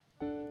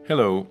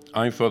Hello,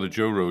 I'm Father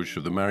Joe Roche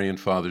of the Marian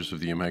Fathers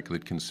of the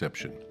Immaculate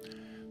Conception.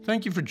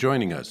 Thank you for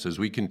joining us as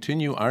we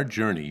continue our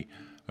journey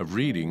of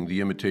reading the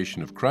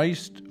Imitation of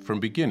Christ from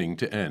beginning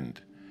to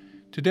end.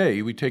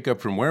 Today we take up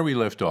from where we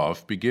left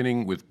off,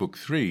 beginning with Book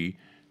 3,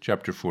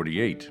 Chapter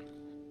 48.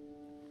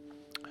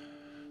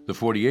 The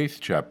 48th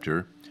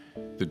chapter,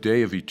 the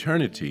day of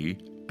eternity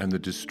and the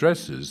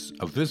distresses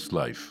of this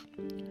life.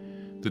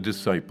 The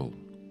disciple.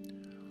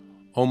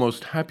 O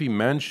most happy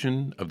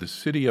mansion of the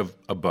city of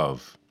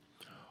above,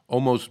 O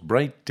most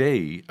bright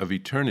day of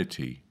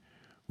eternity,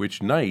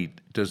 which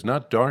night does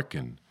not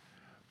darken,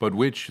 but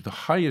which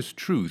the highest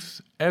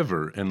truth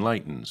ever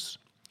enlightens.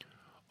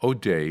 O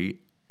day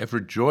ever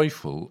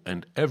joyful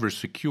and ever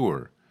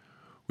secure,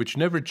 which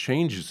never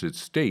changes its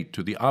state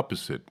to the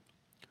opposite.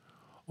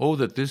 O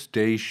that this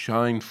day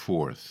shine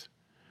forth,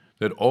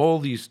 that all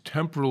these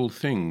temporal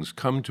things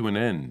come to an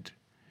end.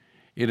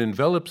 It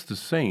envelops the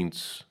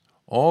saints,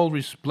 all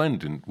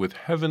resplendent with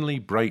heavenly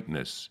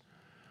brightness,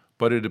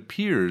 but it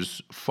appears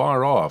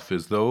far off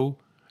as though,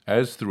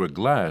 as through a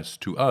glass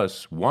to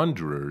us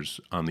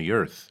wanderers on the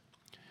earth.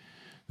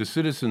 The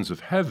citizens of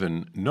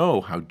heaven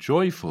know how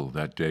joyful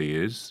that day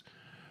is,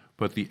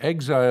 but the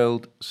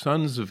exiled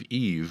sons of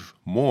Eve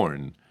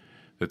mourn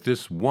that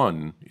this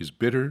one is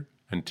bitter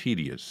and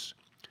tedious.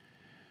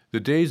 The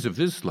days of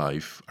this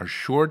life are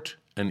short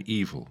and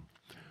evil,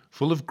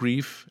 full of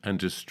grief and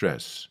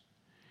distress.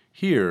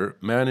 Here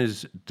man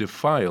is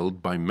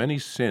defiled by many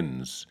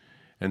sins,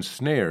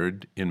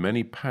 ensnared in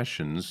many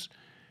passions,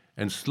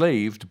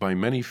 enslaved by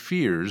many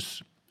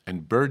fears,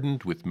 and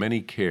burdened with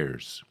many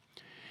cares.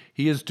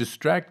 He is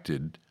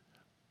distracted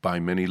by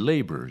many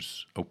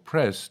labors,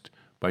 oppressed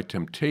by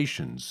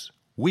temptations,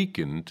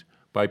 weakened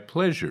by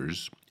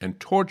pleasures, and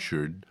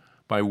tortured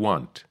by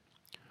want.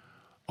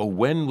 Oh,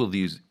 when will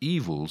these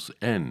evils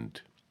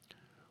end?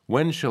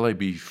 When shall I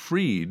be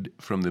freed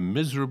from the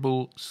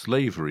miserable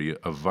slavery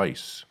of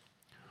vice?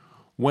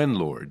 When,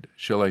 Lord,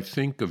 shall I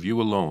think of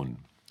you alone?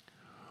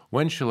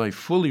 When shall I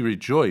fully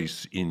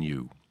rejoice in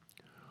you?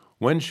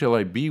 When shall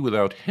I be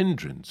without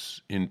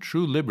hindrance in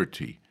true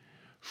liberty,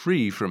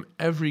 free from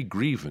every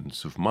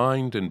grievance of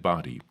mind and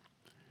body?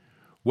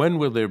 When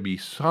will there be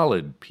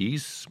solid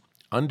peace,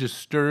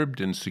 undisturbed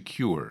and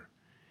secure,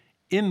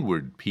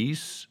 inward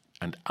peace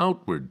and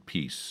outward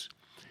peace,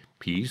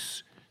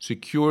 peace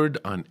secured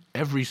on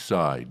every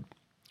side?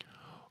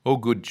 O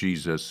good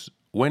Jesus,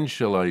 when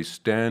shall I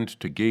stand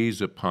to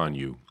gaze upon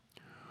you?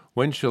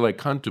 When shall I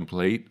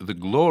contemplate the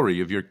glory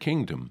of your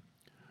kingdom?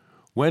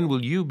 When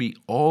will you be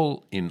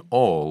all in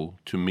all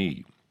to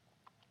me?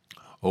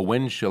 O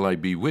when shall I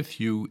be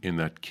with you in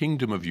that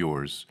kingdom of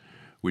yours,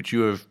 which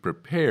you have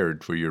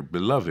prepared for your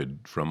beloved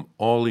from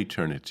all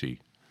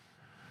eternity?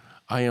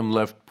 I am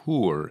left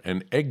poor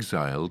and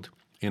exiled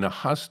in a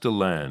hostile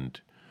land,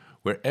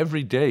 where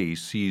every day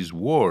sees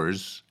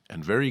wars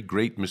and very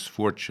great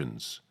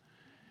misfortunes.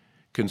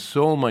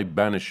 Console my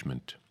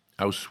banishment,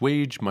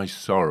 assuage my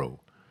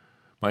sorrow.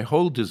 My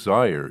whole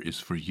desire is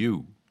for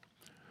you.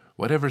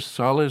 Whatever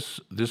solace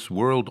this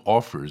world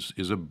offers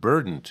is a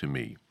burden to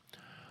me.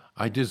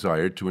 I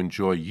desire to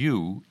enjoy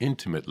you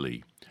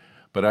intimately,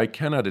 but I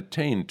cannot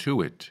attain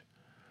to it.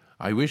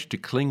 I wish to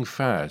cling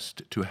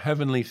fast to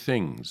heavenly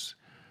things,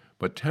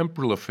 but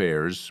temporal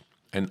affairs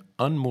and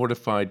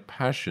unmortified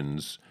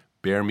passions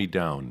bear me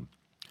down.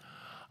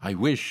 I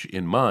wish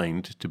in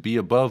mind to be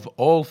above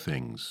all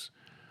things,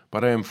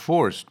 but I am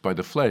forced by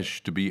the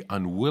flesh to be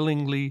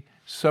unwillingly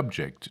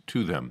subject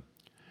to them.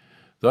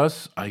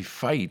 Thus I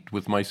fight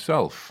with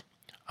myself,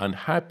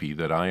 unhappy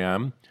that I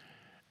am,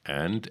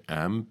 and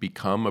am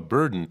become a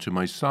burden to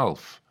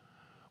myself,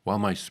 while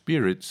my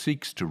spirit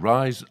seeks to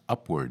rise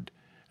upward,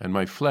 and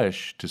my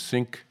flesh to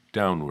sink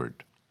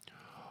downward.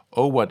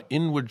 Oh, what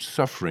inward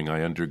suffering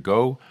I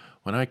undergo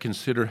when I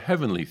consider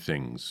heavenly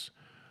things,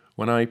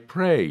 when I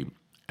pray,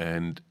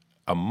 and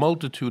a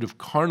multitude of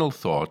carnal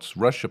thoughts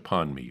rush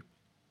upon me.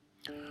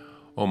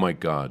 O my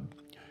God,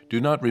 do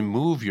not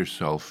remove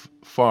yourself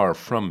far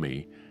from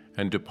me,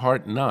 and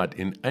depart not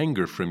in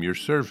anger from your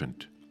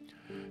servant.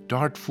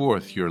 Dart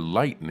forth your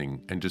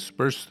lightning and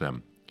disperse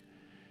them.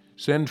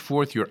 Send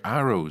forth your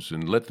arrows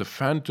and let the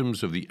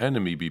phantoms of the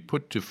enemy be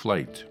put to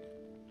flight.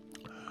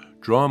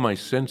 Draw my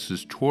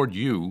senses toward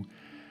you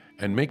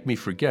and make me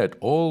forget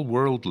all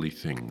worldly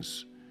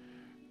things.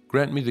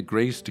 Grant me the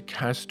grace to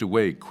cast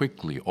away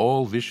quickly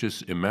all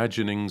vicious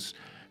imaginings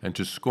and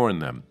to scorn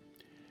them.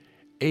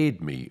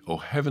 Aid me, O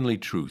heavenly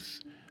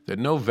truth, that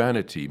no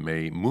vanity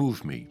may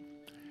move me.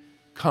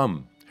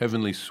 Come,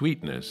 heavenly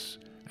sweetness,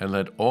 and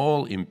let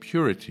all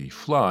impurity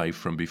fly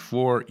from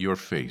before your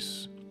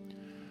face.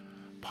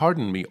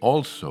 Pardon me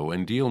also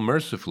and deal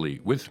mercifully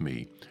with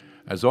me,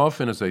 as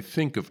often as I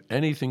think of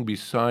anything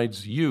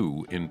besides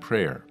you in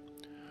prayer.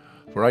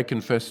 For I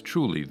confess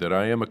truly that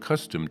I am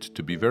accustomed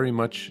to be very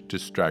much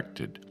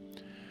distracted.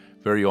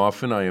 Very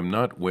often I am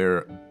not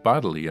where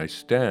bodily I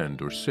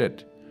stand or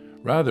sit.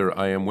 Rather,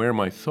 I am where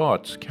my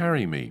thoughts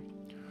carry me.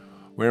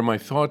 Where my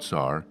thoughts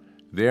are,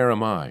 there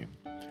am I.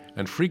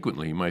 And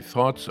frequently my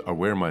thoughts are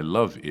where my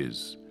love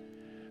is.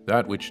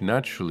 that which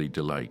naturally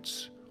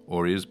delights,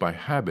 or is by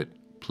habit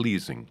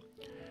pleasing,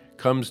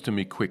 comes to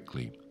me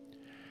quickly.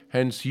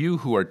 Hence you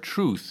who are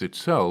truth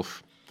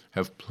itself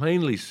have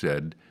plainly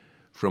said,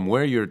 from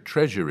where your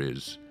treasure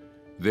is,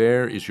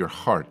 there is your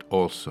heart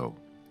also.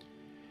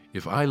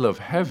 If I love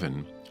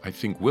heaven, I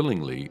think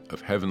willingly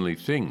of heavenly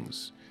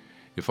things.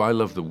 If I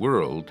love the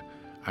world,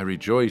 I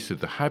rejoice at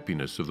the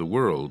happiness of the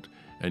world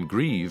and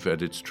grieve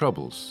at its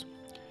troubles.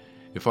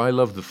 If I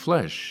love the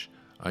flesh,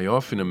 I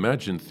often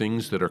imagine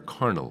things that are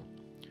carnal.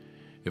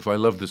 If I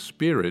love the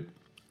Spirit,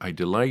 I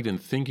delight in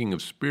thinking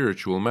of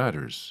spiritual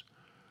matters.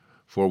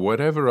 For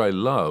whatever I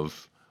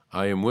love,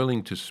 I am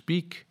willing to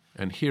speak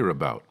and hear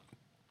about.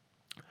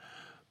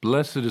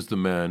 Blessed is the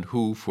man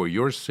who, for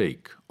your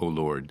sake, O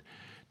Lord,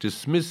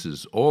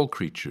 dismisses all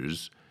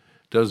creatures,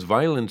 does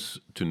violence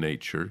to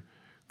nature,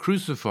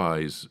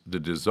 crucifies the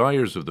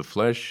desires of the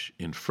flesh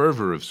in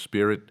fervor of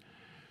spirit,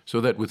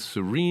 so that with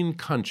serene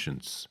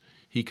conscience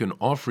he can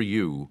offer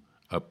you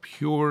a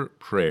pure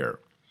prayer,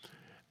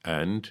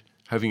 and,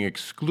 having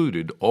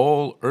excluded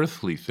all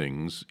earthly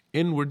things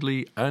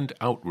inwardly and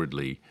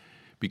outwardly,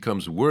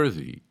 becomes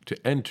worthy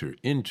to enter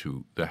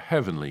into the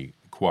heavenly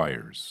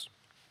choirs.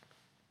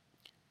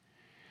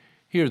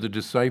 Here the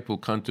disciple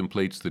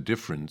contemplates the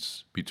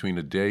difference between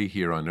a day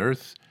here on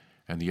earth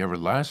and the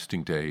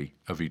everlasting day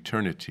of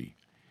eternity.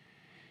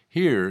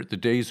 Here the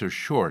days are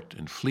short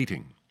and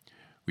fleeting.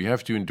 We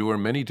have to endure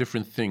many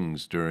different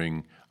things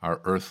during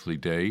our earthly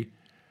day,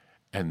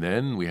 and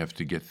then we have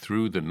to get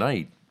through the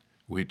night,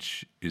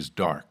 which is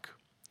dark.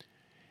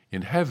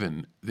 In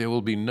heaven there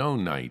will be no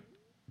night,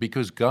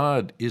 because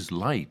God is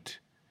light.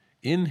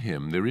 In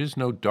him there is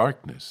no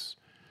darkness.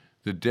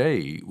 The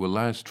day will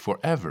last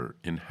forever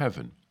in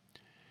heaven.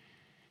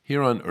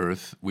 Here on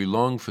earth, we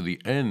long for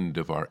the end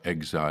of our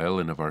exile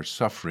and of our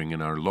suffering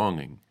and our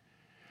longing.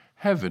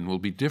 Heaven will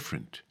be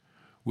different.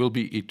 We'll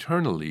be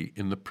eternally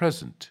in the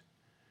present.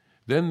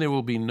 Then there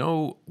will be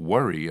no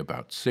worry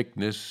about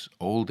sickness,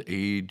 old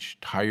age,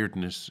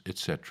 tiredness,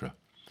 etc.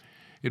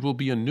 It will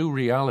be a new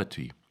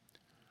reality.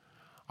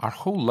 Our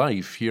whole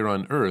life here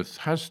on earth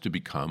has to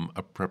become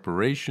a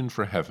preparation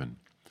for heaven.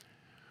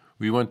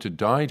 We want to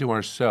die to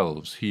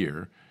ourselves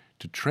here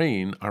to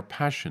train our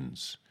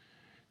passions,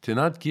 to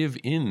not give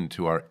in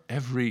to our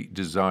every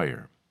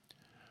desire.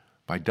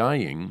 By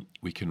dying,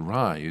 we can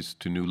rise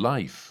to new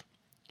life.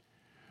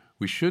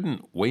 We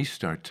shouldn't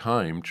waste our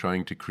time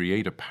trying to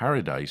create a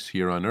paradise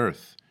here on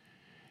earth.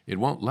 It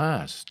won't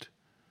last.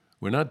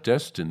 We're not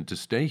destined to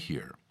stay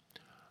here.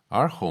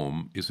 Our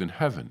home is in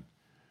heaven.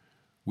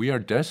 We are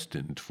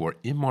destined for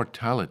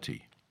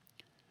immortality.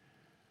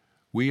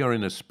 We are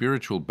in a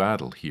spiritual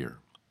battle here.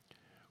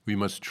 We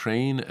must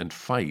train and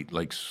fight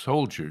like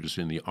soldiers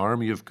in the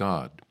army of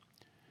God.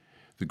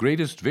 The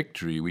greatest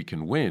victory we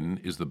can win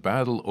is the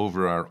battle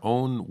over our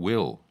own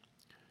will.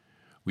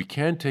 We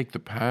can't take the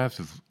path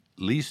of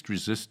least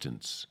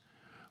resistance.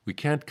 We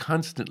can't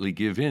constantly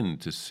give in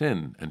to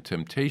sin and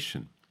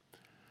temptation.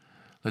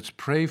 Let's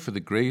pray for the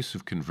grace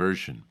of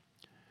conversion.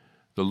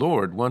 The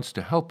Lord wants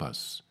to help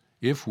us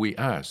if we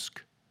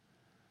ask.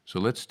 So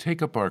let's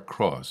take up our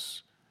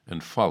cross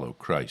and follow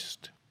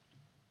Christ.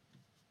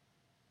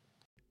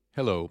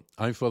 Hello,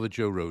 I'm Father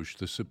Joe Roche,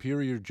 the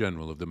Superior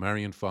General of the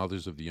Marian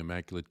Fathers of the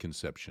Immaculate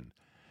Conception,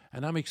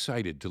 and I'm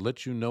excited to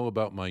let you know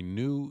about my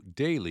new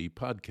daily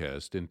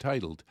podcast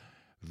entitled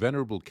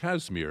Venerable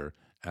Casimir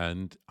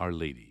and Our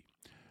Lady,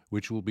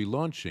 which will be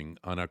launching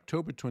on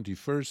October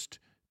 21st,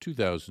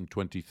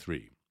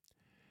 2023.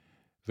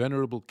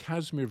 Venerable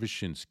Casimir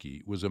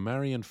Wyszynski was a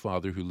Marian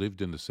father who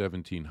lived in the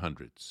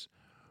 1700s.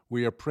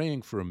 We are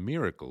praying for a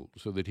miracle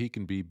so that he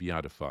can be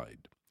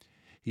beatified.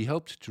 He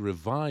helped to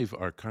revive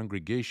our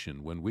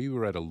congregation when we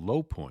were at a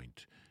low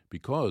point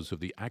because of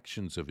the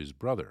actions of his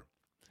brother.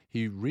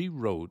 He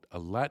rewrote a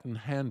Latin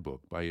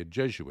handbook by a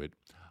Jesuit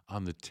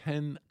on the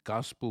 10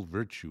 gospel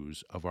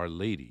virtues of Our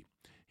Lady.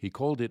 He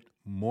called it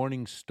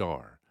Morning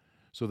Star,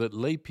 so that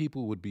lay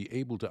people would be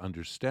able to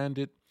understand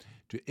it,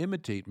 to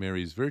imitate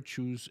Mary's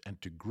virtues,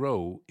 and to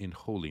grow in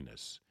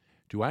holiness.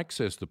 To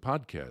access the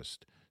podcast,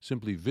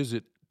 simply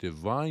visit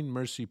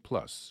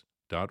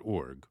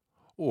divinemercyplus.org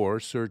or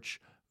search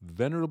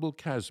Venerable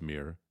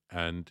Casimir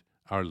and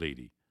Our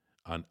Lady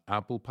on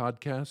Apple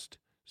Podcast,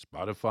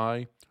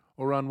 Spotify,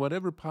 or on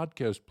whatever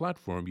podcast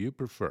platform you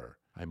prefer.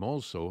 I'm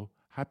also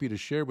happy to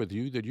share with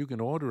you that you can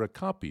order a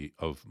copy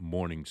of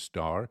Morning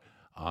Star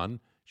on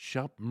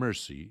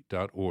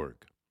shopmercy.org.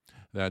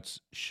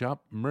 That's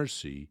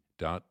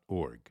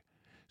shopmercy.org.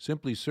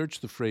 Simply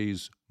search the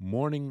phrase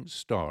Morning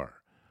Star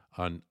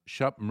on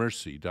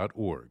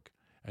shopmercy.org,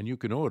 and you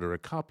can order a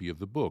copy of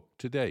the book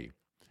today.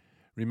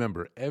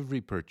 Remember, every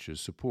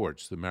purchase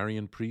supports the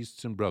Marian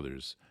priests and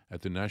brothers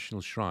at the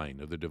National Shrine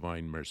of the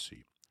Divine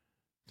Mercy.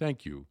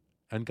 Thank you,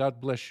 and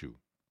God bless you.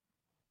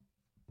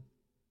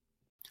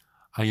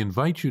 I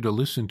invite you to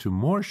listen to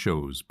more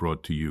shows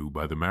brought to you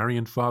by the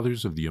Marian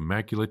Fathers of the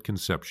Immaculate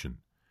Conception.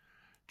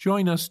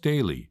 Join us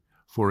daily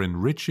for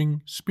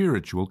enriching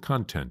spiritual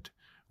content,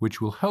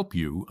 which will help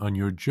you on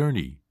your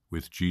journey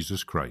with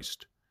Jesus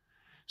Christ.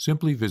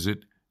 Simply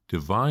visit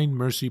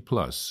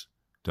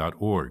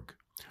divinemercyplus.org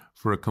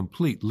for a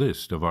complete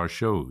list of our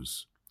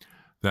shows.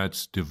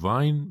 That's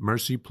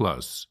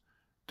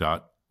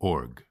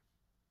divinemercyplus.org.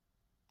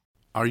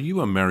 Are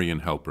you a Marian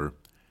helper?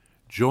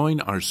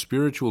 Join our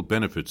Spiritual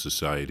Benefit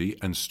Society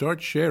and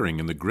start sharing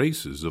in the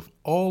graces of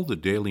all the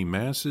daily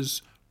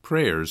masses,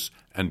 prayers,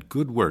 and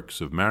good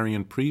works of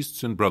Marian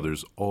priests and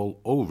brothers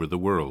all over the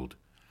world.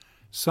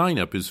 Sign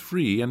up is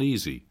free and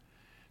easy.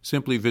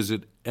 Simply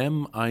visit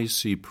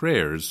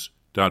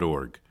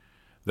micprayers.org.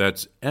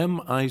 That's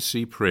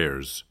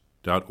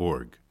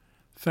micprayers.org.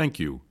 Thank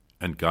you,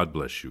 and God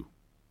bless you.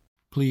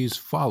 Please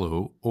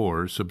follow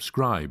or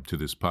subscribe to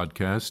this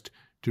podcast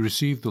to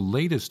receive the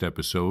latest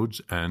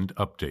episodes and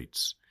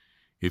updates.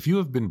 If you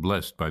have been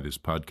blessed by this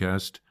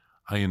podcast,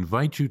 I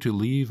invite you to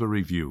leave a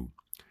review.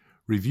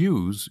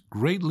 Reviews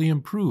greatly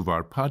improve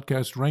our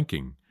podcast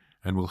ranking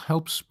and will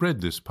help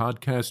spread this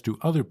podcast to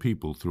other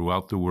people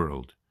throughout the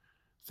world.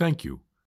 Thank you.